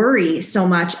worry so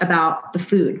much about the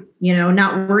food,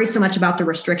 not worry so much about the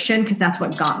restriction, because that's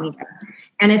what got me there.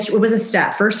 And it was a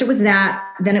step. First, it was that.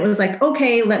 Then it was like,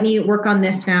 okay, let me work on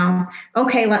this now.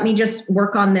 Okay, let me just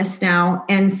work on this now.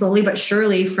 And slowly but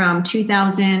surely, from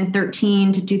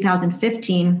 2013 to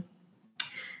 2015,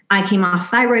 I came off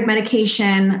thyroid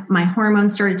medication. My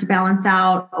hormones started to balance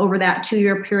out. Over that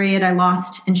 2-year period, I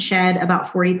lost and shed about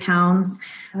 40 pounds.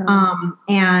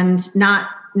 And not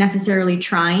necessarily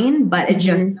trying, but it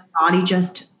just, the body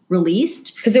just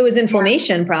released. Because it was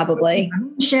inflammation, probably.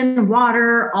 Inflammation,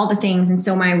 water, all the things. And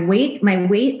so my weight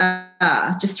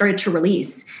just started to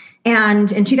release.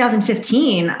 And in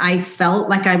 2015, I felt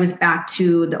like I was back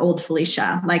to the old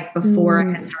Felicia, like before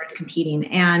I had started competing.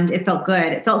 And it felt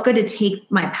good. It felt good to take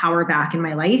my power back in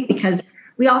my life, because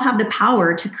we all have the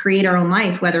power to create our own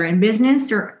life, whether in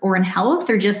business or in health,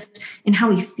 or just in how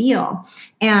we feel.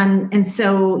 And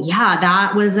so,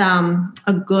 that was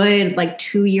a good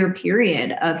 2-year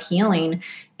period of healing.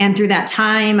 And through that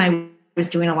time, I was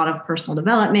doing a lot of personal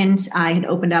development. I had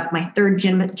opened up my third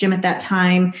gym at that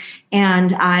time.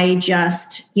 And I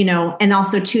just, and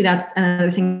also too, that's another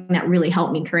thing that really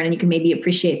helped me, Corinne, and you can maybe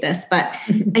appreciate this, but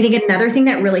I think another thing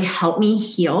that really helped me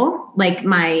heal, like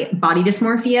my body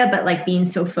dysmorphia, but like being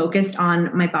so focused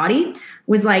on my body,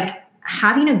 was like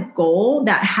having a goal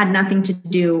that had nothing to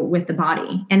do with the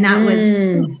body. And that was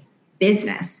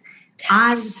business.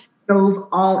 Yes. I dove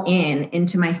all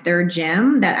into my third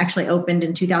gym that actually opened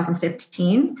in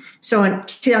 2015. So in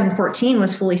 2014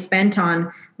 was fully spent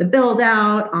on the build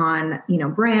out, on,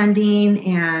 branding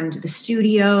and the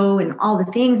studio and all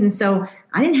the things. And so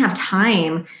I didn't have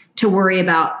time to worry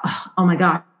about, oh my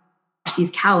gosh,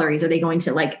 these calories, are they going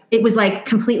to it was like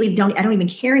completely I don't even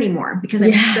care anymore, because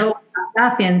I'm so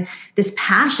up in this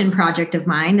passion project of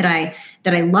mine that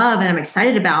I love and I'm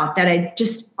excited about, that I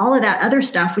just, all of that other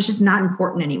stuff was just not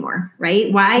important anymore,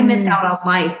 right? Why I miss out on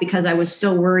life because I was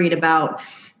so worried about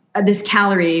this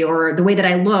calorie or the way that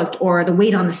I looked or the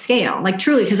weight on the scale, like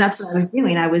truly, because that's what I was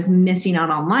doing. I was missing out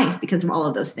on life because of all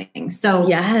of those things. So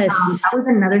that was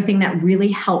another thing that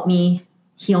really helped me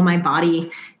heal my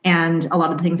body. And a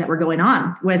lot of the things that were going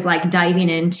on was like diving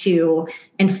into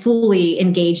and fully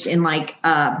engaged in like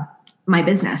my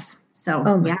business.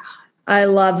 So yeah. I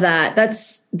love that.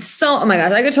 That's so, oh my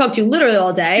gosh, I could talk to you literally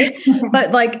all day,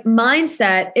 but like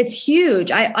mindset, it's huge.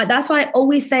 That's why I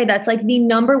always say that's like the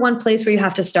number one place where you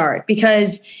have to start,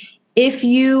 because if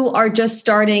you are just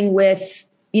starting with,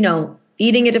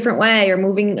 eating a different way or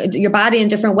moving your body in a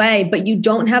different way, but you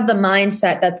don't have the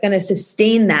mindset that's going to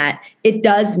sustain that, it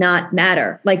does not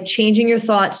matter. Like changing your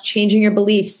thoughts, changing your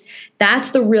beliefs, that's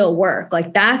the real work.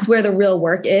 Like that's where the real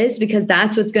work is, because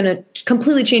that's what's going to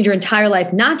completely change your entire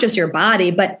life, not just your body,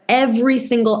 but every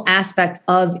single aspect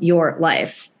of your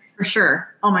life. For sure.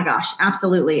 Oh my gosh,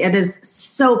 absolutely. It is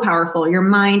so powerful. Your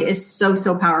mind is so,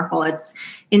 so powerful. It's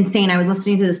insane. I was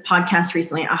listening to this podcast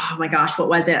recently. Oh my gosh, what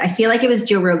was it? I feel like it was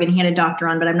Joe Rogan. He had a doctor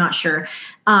on, but I'm not sure.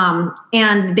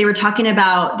 And they were talking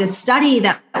about this study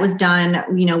that was done,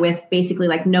 with basically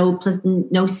like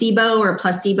nocebo or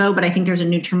placebo, but I think there's a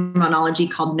new terminology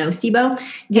called nocebo.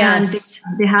 Yes.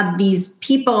 And they had these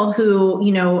people who,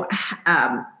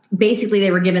 basically they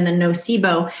were given the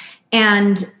nocebo,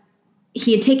 and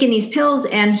he had taken these pills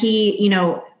and he,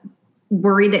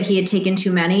 worried that he had taken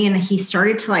too many, and he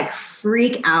started to like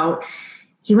freak out.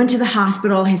 He went to the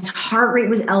hospital. His heart rate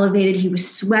was elevated. He was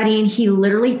sweating. He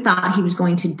literally thought he was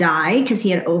going to die because he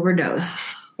had overdosed.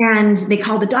 And they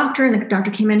called the doctor, and the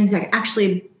doctor came in. He's like,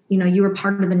 actually, you were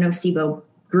part of the nocebo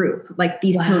group. Like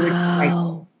these pills are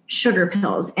like sugar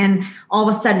pills. And all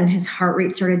of a sudden his heart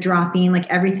rate started dropping. Like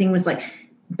everything was like,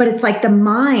 but it's like the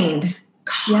mind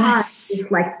caused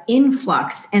this like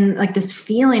influx and like this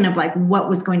feeling of like what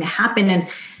was going to happen.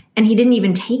 And he didn't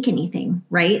even take anything.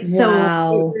 Right.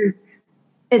 Wow. So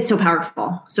it's so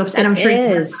powerful. So, and I'm sure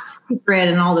it's secret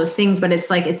and all those things, but it's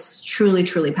like, it's truly,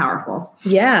 truly powerful.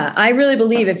 Yeah. I really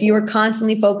believe if you are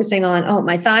constantly focusing on, oh,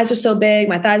 my thighs are so big,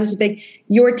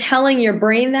 you're telling your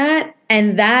brain that,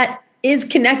 and that is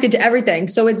connected to everything.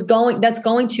 So that's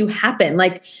going to happen.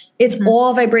 Like it's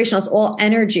all vibrational. It's all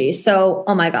energy. So,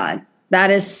 oh my God,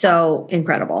 that is so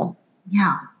incredible.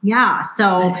 Yeah. Yeah.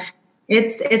 So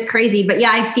it's crazy, but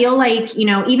yeah, I feel like,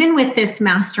 even with this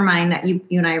mastermind that you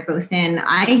and I are both in,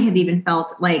 I have even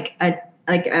felt like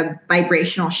a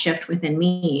vibrational shift within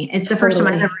me. It's the first time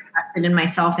I've ever invested in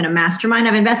myself in a mastermind.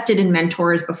 I've invested in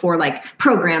mentors before, like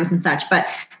programs and such, but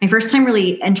my first time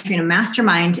really entering a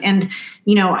mastermind. And,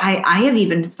 I have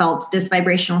even felt this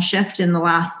vibrational shift in the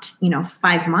last,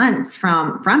 5 months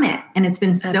from it. And it's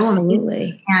been so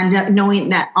amazing. And knowing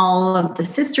that all of the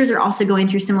sisters are also going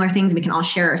through similar things, we can all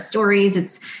share our stories.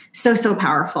 It's so, so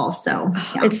powerful. So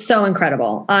yeah. It's so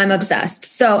incredible. I'm obsessed.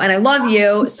 So, and I love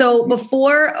you. So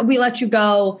before we let you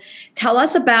go, tell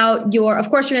us about of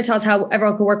course, you're going to tell us how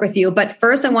everyone can work with you. But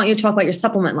first I want you to talk about your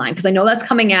supplement line, because I know that's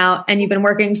coming out and you've been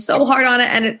working so hard on it,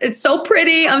 and it's so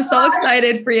pretty. I'm so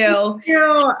excited for you.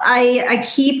 I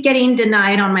keep getting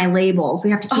denied on my labels. We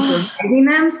have to keep revising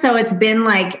them. So it's been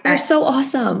like, they're so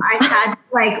awesome. I've had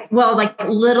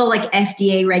little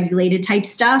FDA regulated type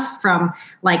stuff from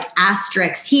like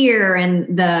asterisks here and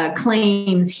the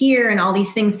claims here and all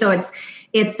these things. So if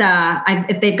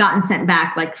they've gotten sent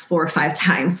back like 4 or 5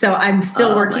 times. So I'm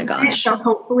still working on it. So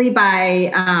hopefully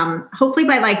by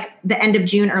like the end of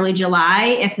June, early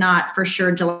July, if not for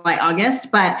sure July,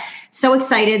 August, but so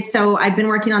excited. So I've been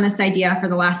working on this idea for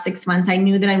the last 6 months. I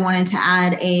knew that I wanted to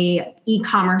add a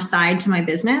e-commerce side to my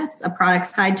business, a product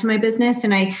side to my business.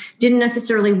 And I didn't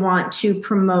necessarily want to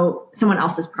promote someone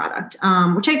else's product,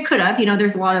 which I could have.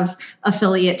 There's a lot of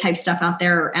affiliate type stuff out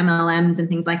there, or MLMs and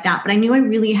things like that. But I knew I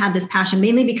really had this passion,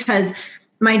 mainly because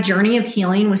my journey of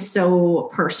healing was so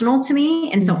personal to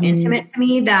me and so intimate to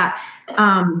me that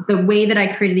the way that I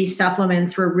created these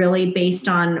supplements were really based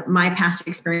on my past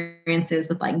experiences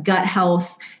with like gut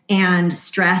health and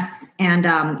stress.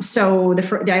 And so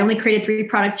I only created 3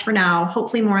 products for now,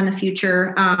 hopefully more in the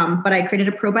future. But I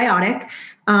created a probiotic.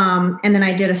 And then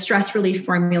I did a stress relief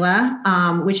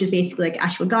formula, which is basically like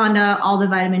ashwagandha, all the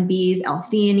vitamin Bs,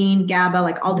 L-theanine, GABA,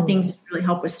 like all the things that really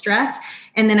help with stress.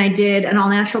 And then I did an all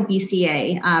natural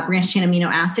BCA, branched chain amino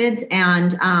acids. And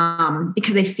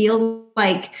because I feel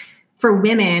like for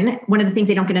women, one of the things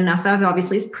they don't get enough of,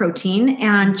 obviously, is protein,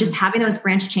 and just having those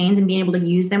branched chains and being able to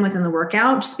use them within the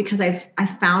workout, just because I've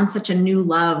found such a new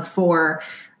love for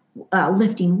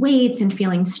lifting weights and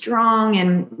feeling strong,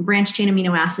 and branched chain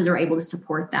amino acids are able to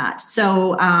support that.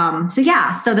 So those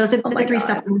are the three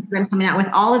supplements that I'm coming out with.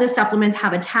 All of the supplements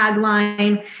have a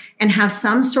tagline and have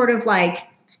some sort of like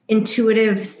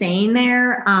intuitive saying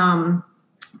there.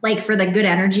 Like for the Good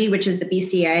Energy, which is the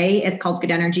BCA, it's called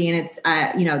Good Energy, and it's,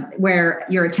 where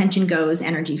your attention goes,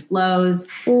 energy flows.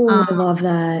 Ooh, I love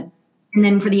that. And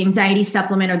then for the anxiety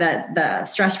supplement or the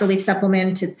stress relief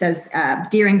supplement, it says,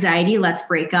 "Dear anxiety, let's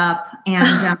break up."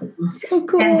 And so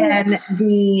cool. And then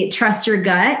the Trust Your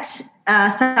Gut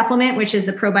supplement, which is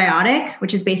the probiotic,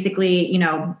 which is basically,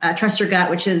 trust your gut,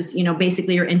 which is,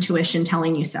 basically your intuition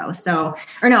telling you so.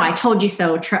 I told you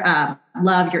so.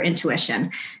 Love your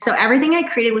intuition. So everything I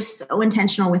created was so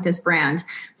intentional with this brand.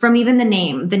 From even the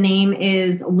name. The name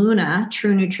is Luna,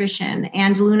 True Nutrition,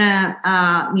 and Luna,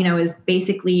 is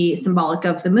basically symbolic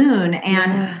of the moon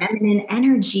and feminine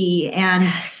energy, and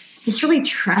it's really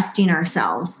trusting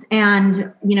ourselves.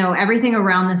 And everything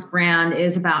around this brand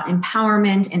is about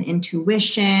empowerment and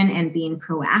intuition and being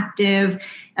proactive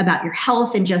about your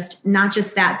health, and just not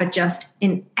just that, but just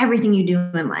in everything you do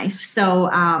in life. So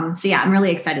I'm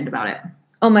really excited about it.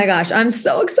 Oh my gosh, I'm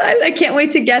so excited. I can't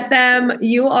wait to get them.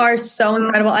 You are so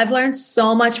incredible. I've learned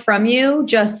so much from you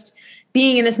just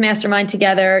being in this mastermind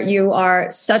together. You are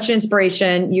such an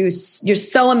inspiration. You're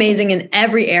so amazing in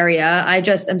every area. I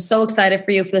just am so excited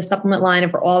for you, for the supplement line,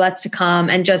 and for all that's to come.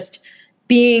 And just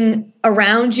being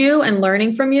around you and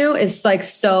learning from you is like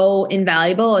so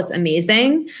invaluable. It's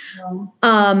amazing.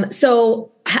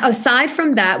 So aside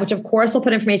from that, which of course we'll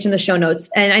put information in the show notes,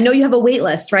 and I know you have a wait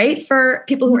list, right? For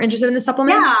people who are interested in the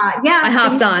supplements. Yeah. I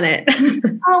hopped on it.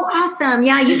 Oh, awesome.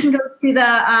 Yeah. You can go to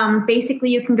the,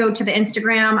 you can go to the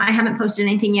Instagram. I haven't posted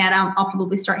anything yet. I'll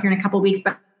probably start here in a couple of weeks,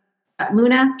 but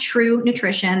Luna True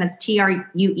Nutrition, that's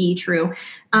TRUE True.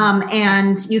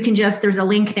 And you can there's a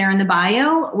link there in the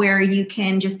bio where you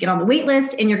can just get on the wait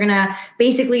list, and you're going to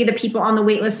basically, the people on the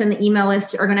wait list and the email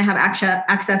list are going to have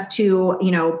access to,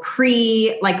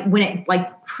 pre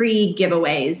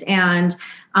giveaways and,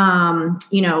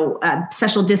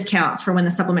 special discounts for when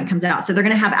the supplement comes out. So they're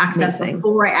going to have access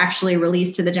before I actually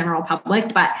release to the general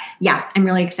public. But yeah, I'm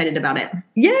really excited about it.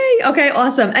 Yay. Okay.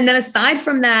 Awesome. And then aside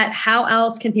from that, how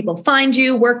else can people find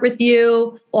you, work with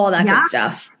you, all that good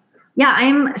stuff? Yeah,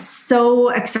 I'm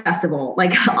so accessible,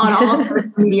 like on all social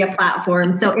media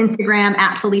platforms. So Instagram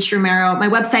 @Felicia Romero, my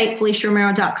website,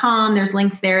 FeliciaRomero.com. There's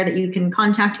links there that you can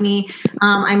contact me.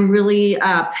 I'm really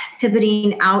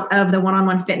pivoting out of the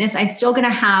one-on-one fitness. I'm still going to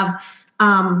have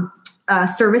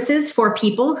services for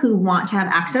people who want to have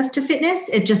access to fitness.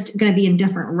 It's just going to be in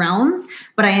different realms,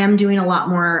 but I am doing a lot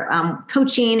more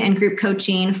coaching and group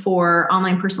coaching for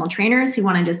online personal trainers who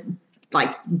want to just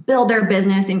like build their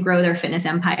business and grow their fitness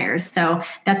empires. So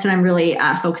that's what I'm really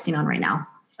focusing on right now.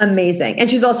 Amazing. And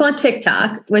she's also on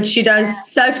TikTok, which she does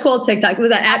such cool TikToks. Was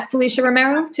that @Felicia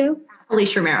Romero too?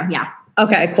 Felicia Romero. Yeah.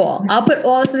 Okay, cool. I'll put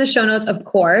all this in the show notes, of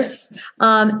course.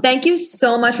 Thank you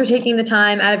so much for taking the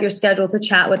time out of your schedule to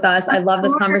chat with us. I love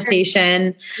this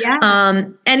conversation. Yeah.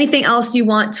 Anything else you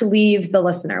want to leave the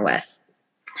listener with?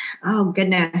 Oh,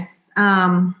 goodness.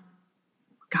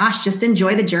 Just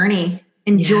enjoy the journey.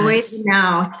 Enjoy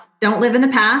now. Don't live in the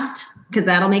past, because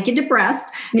that'll make you depressed.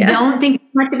 Yeah. Don't think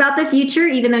much about the future,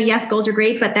 even though yes, goals are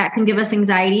great, but that can give us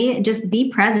anxiety. Just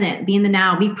be present, be in the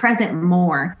now, be present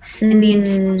more, and be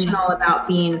intentional about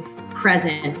being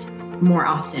present more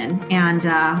often. And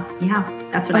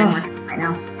that's what I'm working on right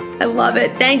now. I love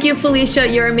it. Thank you, Felicia.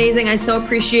 You're amazing. I so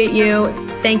appreciate you.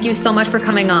 Thank you so much for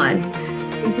coming on.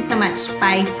 Thank you so much.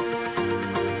 Bye.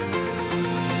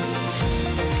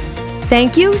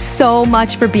 Thank you so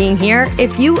much for being here.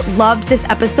 If you loved this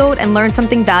episode and learned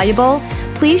something valuable,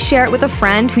 please share it with a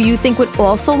friend who you think would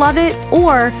also love it,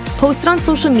 or post it on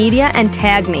social media and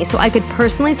tag me so I could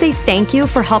personally say thank you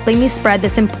for helping me spread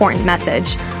this important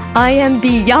message. I am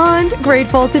beyond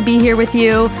grateful to be here with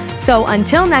you. So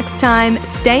until next time,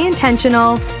 stay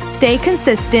intentional, stay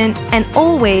consistent, and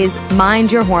always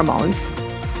mind your hormones.